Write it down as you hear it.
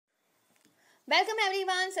Welcome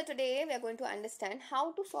everyone. So today we are going to understand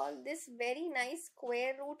how to solve this very nice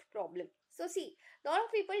square root problem. So see, a lot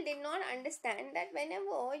of people did not understand that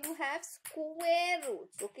whenever you have square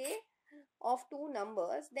roots, okay, of two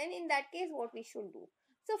numbers, then in that case what we should do.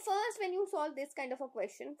 So first, when you solve this kind of a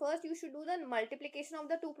question, first you should do the multiplication of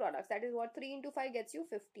the two products. That is what 3 into 5 gets you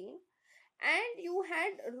 15, and you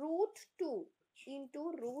had root 2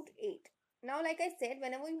 into root 8. Now, like I said,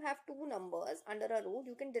 whenever you have two numbers under a root,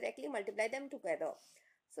 you can directly multiply them together.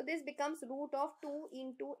 So this becomes root of 2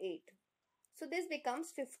 into 8. So this becomes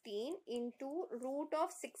 15 into root of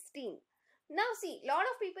 16. Now see, lot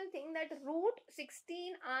of people think that root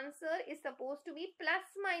 16 answer is supposed to be plus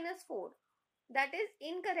minus 4. That is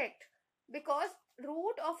incorrect, because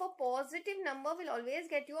root of a positive number will always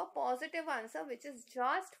get you a positive answer, which is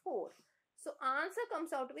just 4. So answer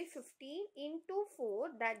comes out to be 15 into 4,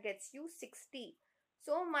 that gets you 60.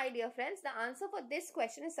 So my dear friends, the answer for this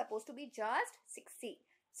question is supposed to be just 60.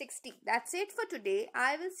 That's it for today.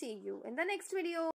 I will see you in the next video.